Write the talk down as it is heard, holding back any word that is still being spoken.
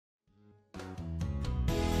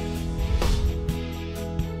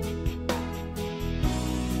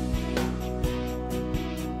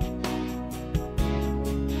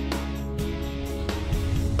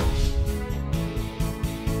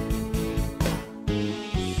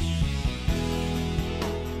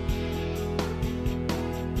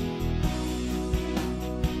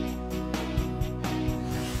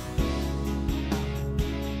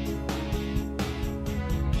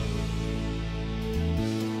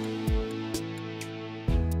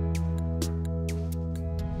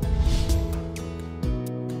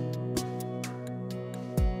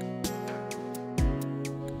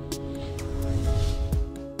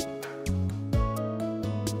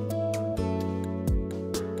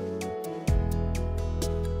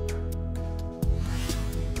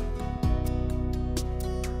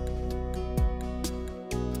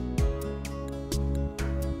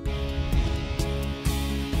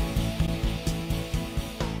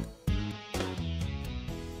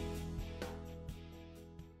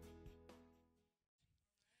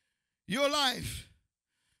Your life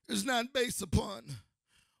is not based upon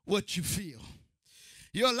what you feel.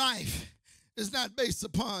 Your life is not based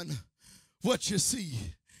upon what you see.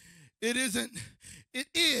 It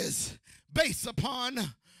is based upon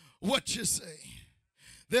what you say.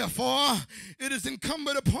 Therefore, it is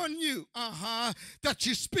incumbent upon you that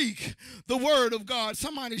you speak the word of God.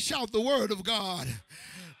 Somebody shout the word of God.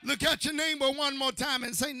 Look at your neighbor one more time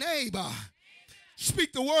and say, neighbor,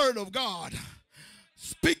 speak the word of God.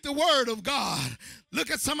 Speak the word of God. Look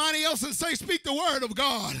at somebody else and say, speak the word of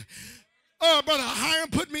God. Oh, Brother Hiram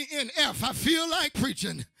put me in F. I feel like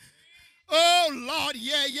preaching. Oh, Lord,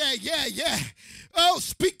 yeah. Oh,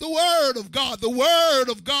 speak the word of God, the word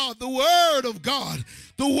of God, the word of God,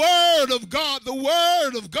 the word of God, the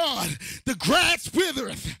word of God. The grass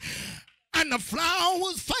withereth and the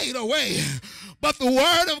flowers fade away, but the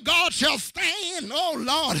word of God shall stand, oh,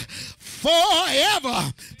 Lord,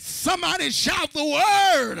 forever. Somebody shout the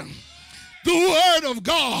word of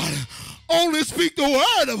God. Only speak the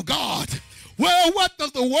word of God. Well, what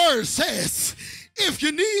does the word says? If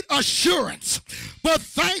you need assurance, but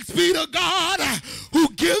thanks be to God who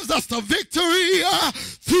gives us the victory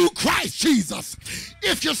through Christ Jesus.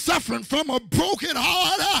 If you're suffering from a broken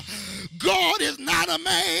heart, God is not a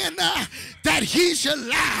man that he should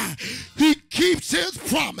lie. He keeps his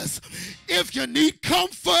promise. If you need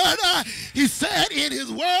comfort, he said in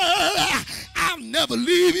his word, I'll never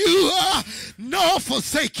leave you nor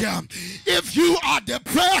forsake you. If you are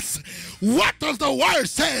depressed, what does the word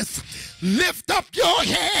says? Lift up your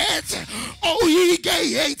heads, O ye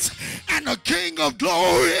gates, and the King of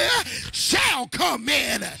glory shall come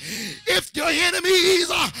in. If your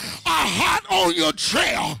enemies are hot on your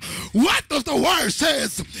trail, what does the word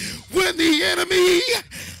says? When the enemy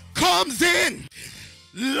comes in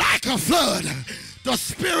like a flood, the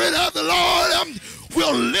Spirit of the Lord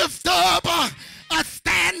will lift up a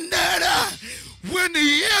standard. When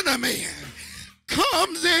the enemy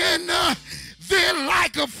comes in then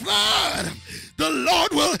like a flood, the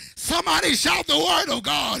Lord will, somebody shout the word of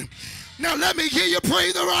God. Now let me hear you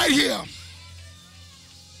praise it right here.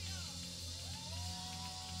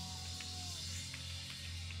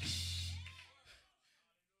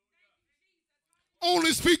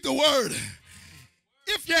 Only speak the word.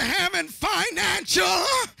 If you're having financial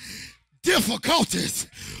difficulties,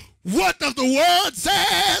 what does the word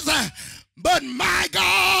says? But my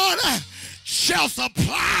God shall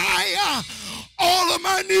supply all of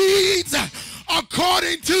my needs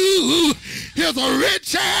according to his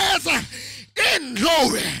riches in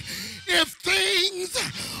glory. If things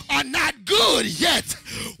are not good yet,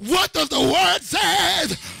 what does the word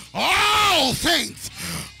say? All things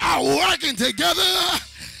are working together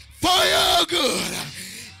for your good.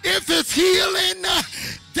 If it's healing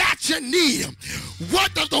that you need,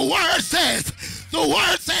 what does the word say? The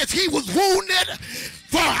word says he was wounded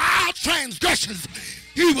for our transgressions.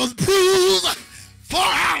 He was bruised for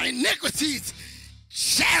our iniquities.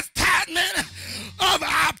 Chastisement of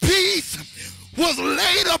our peace was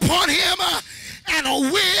laid upon him,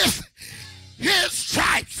 and with his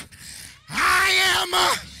stripes I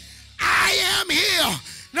am here.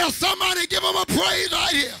 Now somebody give him a praise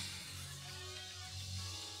right here.